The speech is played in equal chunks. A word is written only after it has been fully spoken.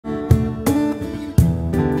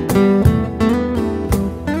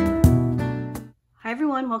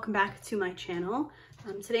welcome back to my channel.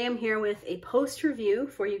 Today I'm here with a post review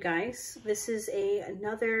for you guys. This is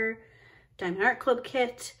another Diamond Art Club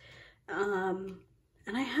kit, and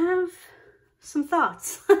I have some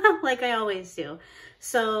thoughts like I always do.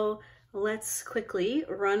 So let's quickly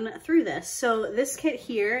run through this. So this kit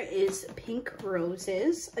here is Pink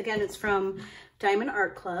Roses. Again, it's from Diamond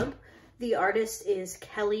Art Club. The artist is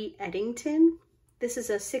Kelly Eddington. This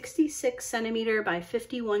is a 66 centimeter by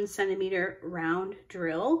 51 centimeter round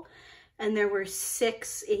drill, and there were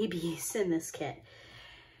 6 ABs in this kit.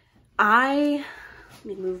 Let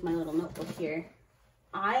me move my little notebook here.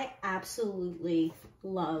 I absolutely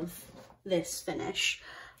love this finish.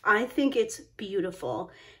 I think it's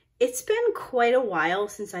beautiful. It's been quite a while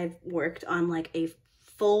since I've worked on like a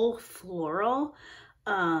full floral.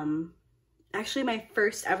 Actually, my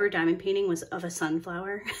first ever diamond painting was of a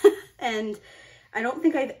sunflower, and I don't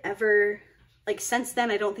think I've ever, like since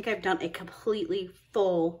then, I don't think I've done a completely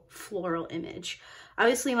full floral image.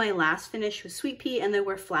 Obviously, my last finish was sweet pea and there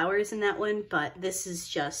were flowers in that one, but this is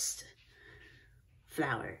just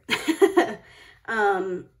flower.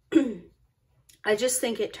 I just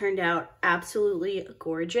think it turned out absolutely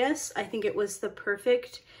gorgeous. I think it was the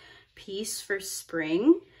perfect piece for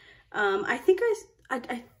spring. I think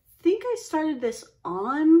I started this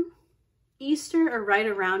on Easter or right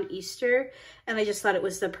around Easter, and I just thought it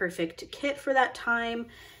was the perfect kit for that time.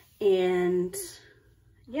 And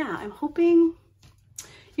yeah, I'm hoping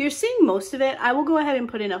you're seeing most of it. I will go ahead and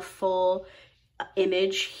put in a full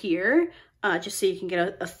image here just so you can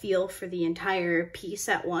get a feel for the entire piece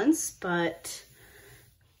at once, but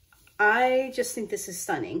I just think this is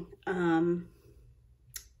stunning.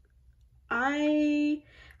 I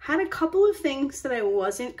had a couple of things that I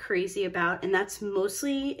wasn't crazy about, and that's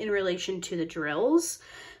mostly in relation to the drills.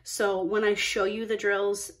 So when I show you the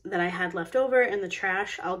drills that I had left over and the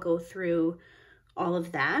trash, I'll go through all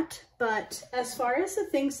of that. But as far as the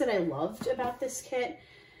things that I loved about this kit,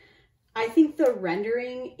 I think the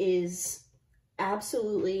rendering is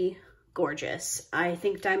absolutely gorgeous. I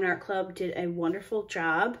think Diamond Art Club did a wonderful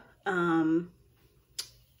job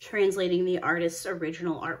translating the artist's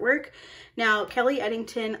original artwork. Now, Kelly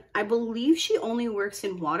Eddington, I believe she only works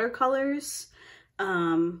in watercolors.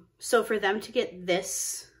 So for them to get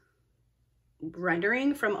this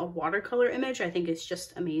rendering from a watercolor image, I think is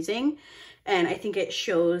just amazing. And I think it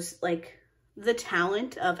shows like the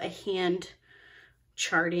talent of a hand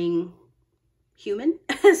charting human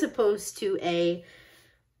as opposed to a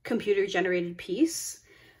computer generated piece.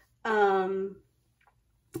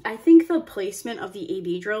 I think the placement of the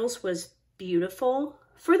AB drills was beautiful.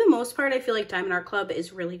 For the most part, I feel like Diamond Art Club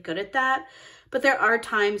is really good at that. But there are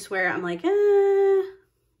times where I'm like,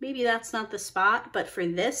 maybe that's not the spot. But for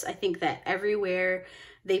this, I think that everywhere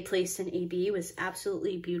they placed an AB was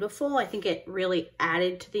absolutely beautiful. I think it really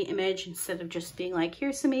added to the image instead of just being like,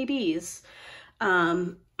 here's some ABs.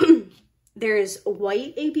 There's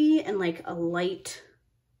white AB and like a light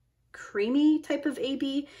creamy type of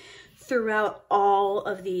AB throughout all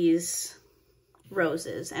of these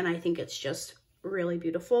roses, and I think it's just really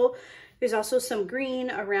beautiful. There's also some green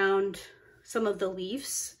around some of the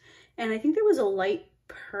leaves, and I think there was a light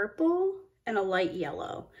purple and a light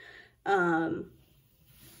yellow, but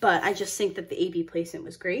I just think that the AB placement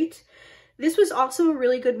was great. This was also a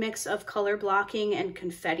really good mix of color blocking and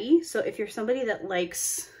confetti, so if you're somebody that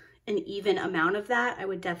likes an even amount of that, I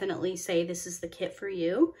would definitely say this is the kit for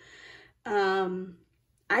you.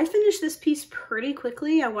 I finished this piece pretty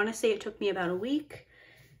quickly. I want to say it took me about a week,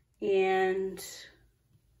 and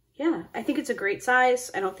yeah, I think it's a great size.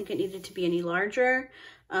 I don't think it needed to be any larger.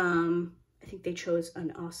 I think they chose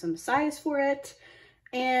an awesome size for it,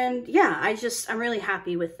 and yeah, I'm really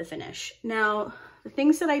happy with the finish. Now, the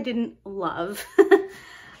things that I didn't love,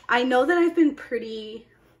 I know that I've been pretty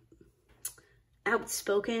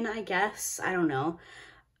outspoken, I guess, I don't know,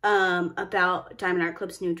 about Diamond Art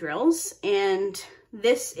Club's new drills, and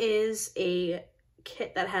this is a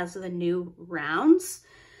kit that has the new rounds.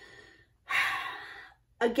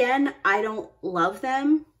 Again, I don't love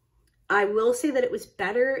them. I will say that it was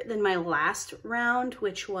better than my last round,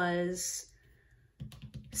 which was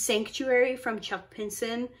Sanctuary from Chuck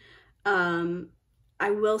Pinson. I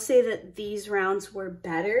will say that these rounds were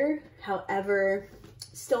better, however,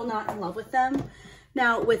 still not in love with them.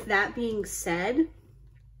 Now, with that being said,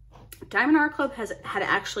 Diamond Art Club had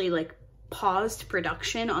actually like paused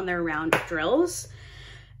production on their round drills,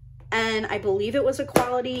 and I believe it was a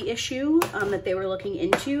quality issue that they were looking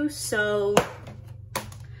into, so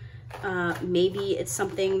maybe it's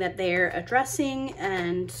something that they're addressing.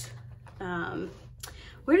 And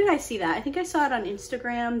where did I see that? I think I saw it on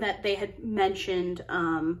Instagram that they had mentioned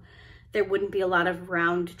there wouldn't be a lot of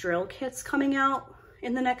round drill kits coming out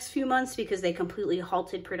in the next few months because they completely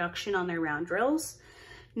halted production on their round drills.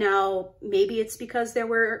 Now, maybe it's because there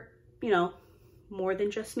were, you know, more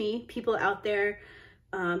than just me, people out there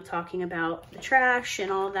talking about the trash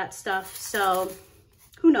and all of that stuff. So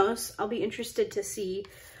who knows? I'll be interested to see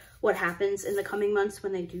what happens in the coming months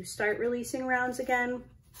when they do start releasing rounds again.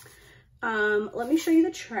 Let me show you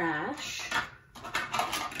the trash.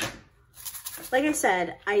 Like I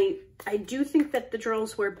said, I do think that the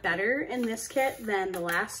drills were better in this kit than the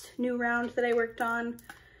last new round that I worked on.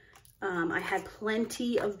 I had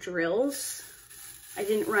plenty of drills. I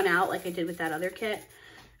didn't run out like I did with that other kit.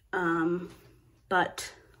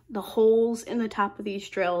 But the holes in the top of these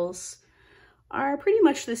drills are pretty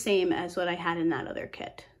much the same as what I had in that other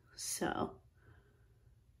kit. So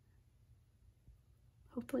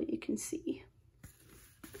hopefully you can see.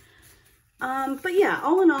 But yeah,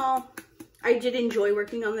 all in all, I did enjoy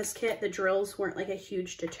working on this kit. The drills weren't like a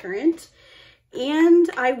huge deterrent. And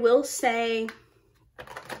I will say,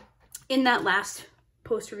 in that last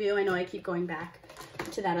post review, I know I keep going back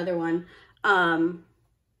to that other one,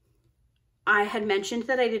 I had mentioned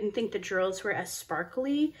that I didn't think the drills were as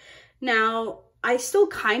sparkly. Now, I still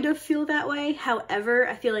kind of feel that way. However,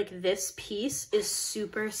 I feel like this piece is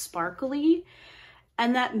super sparkly.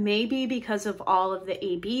 And that may be because of all of the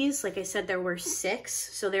ABs. Like I said, there were 6,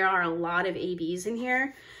 so there are a lot of ABs in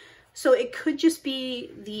here. So it could just be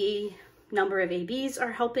the number of ABs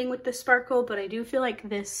are helping with the sparkle, but I do feel like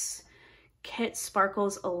this kit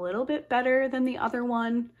sparkles a little bit better than the other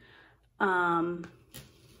one. I'm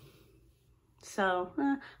still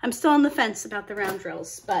on the fence about the round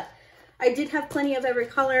drills, but I did have plenty of every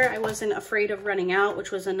color. I wasn't afraid of running out, which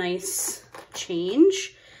was a nice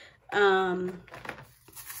change.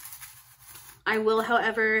 I will,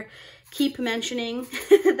 however, keep mentioning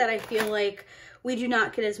that I feel like we do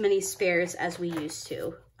not get as many spares as we used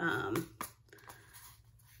to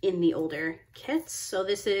in the older kits. So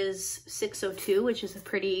this is 602, which is a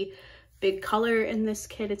pretty big color in this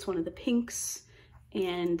kit. It's one of the pinks,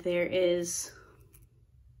 and there is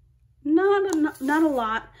not a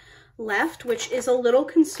lot left, which is a little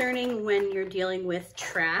concerning when you're dealing with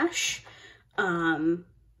trash.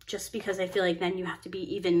 Just because I feel like then you have to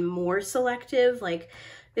be even more selective. Like,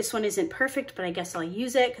 this one isn't perfect, but I guess I'll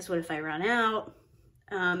use it because what if I run out?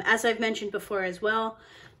 As I've mentioned before as well,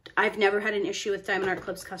 I've never had an issue with Diamond Art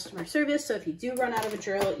Club's customer service. So if you do run out of a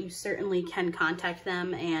drill, you certainly can contact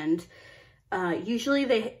them. And usually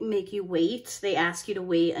they make you wait. They ask you to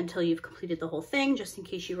wait until you've completed the whole thing, just in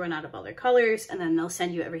case you run out of other colors, and then they'll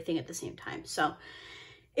send you everything at the same time. So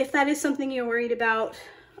if that is something you're worried about,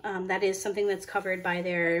 that is something that's covered by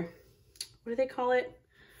their, what do they call it?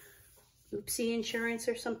 Oopsie insurance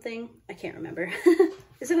or something. I can't remember.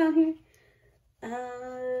 Is it on here?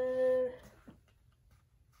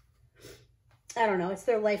 I don't know. It's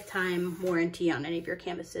their lifetime warranty on any of your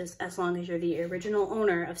canvases, as long as you're the original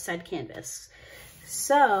owner of said canvas.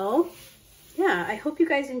 So yeah, I hope you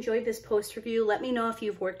guys enjoyed this post review. Let me know if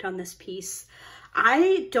you've worked on this piece.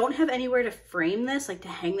 I don't have anywhere to frame this, like to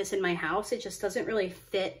hang this in my house. It just doesn't really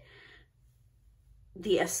fit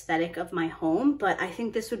the aesthetic of my home, but I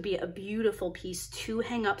think this would be a beautiful piece to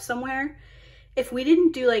hang up somewhere. If we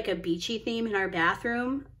didn't do like a beachy theme in our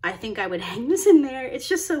bathroom, I think I would hang this in there. It's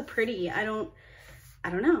just so pretty. I don't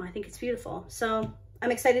know. I think it's beautiful. So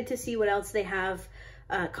I'm excited to see what else they have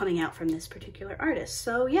coming out from this particular artist.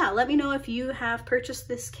 So yeah, let me know if you have purchased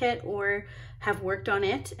this kit or have worked on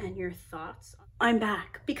it and your thoughts. I'm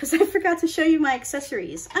back because I forgot to show you my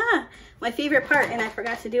accessories. My favorite part, and I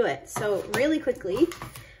forgot to do it. So really quickly,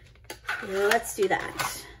 let's do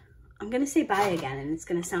that. I'm gonna say bye again and it's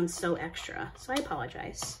gonna sound so extra, so I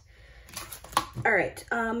apologize. All right,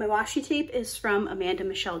 my washi tape is from Amanda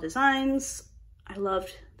Michelle Designs. I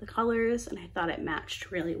loved the colors and I thought it matched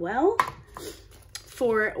really well.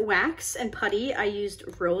 For wax and putty, I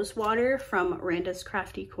used Rose Water from Randa's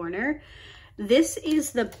Crafty Corner. This is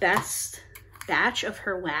the best batch of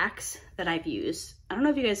her wax that I've used. I don't know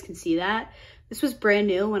if you guys can see that. This was brand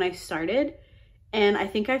new when I started, and I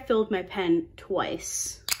think I filled my pen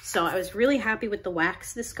twice. So I was really happy with the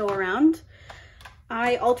wax this go around.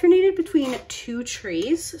 I alternated between 2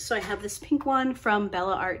 trays. So I have this pink one from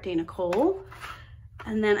Bella Art Dana Cole,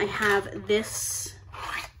 and then I have this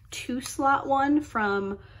 2-slot one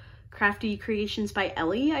from Crafty Creations by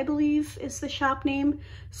Ellie, I believe is the shop name.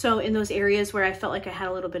 So in those areas where I felt like I had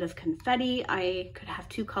a little bit of confetti, I could have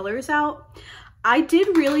 2 colors out. I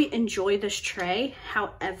did really enjoy this tray.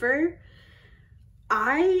 However,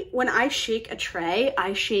 when I shake a tray,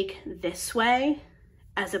 I shake this way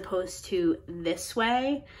as opposed to this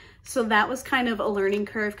way. So that was kind of a learning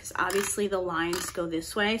curve because obviously the lines go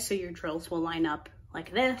this way. So your drills will line up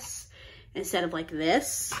like this instead of like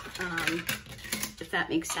this, if that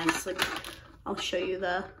makes sense. Like, I'll show you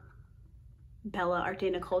the Bella Arte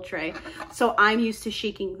Nicole tray. So I'm used to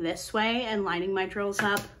shaking this way and lining my drills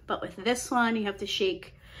up, but with this one, you have to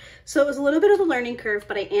shake. So it was a little bit of a learning curve,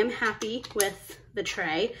 but I am happy with the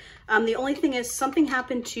tray. The only thing is something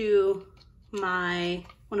happened to one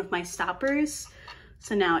of my stoppers.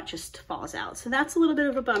 So now it just falls out. So that's a little bit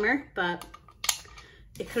of a bummer, but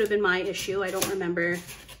it could have been my issue. I don't remember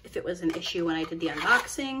if it was an issue when I did the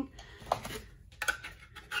unboxing.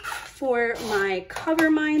 For my cover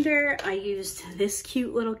minder, I used this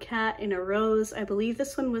cute little cat in a rose. I believe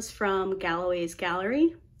this one was from Galloway's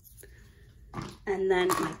Gallery. And then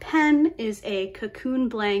my pen is a Cocoon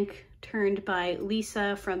Blank turned by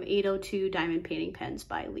Lisa from 802 Diamond Painting Pens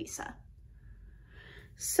by Lisa.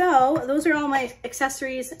 So those are all my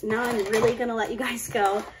accessories. Now I'm really gonna let you guys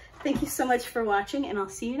go. Thank you so much for watching, and I'll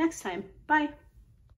see you next time. Bye.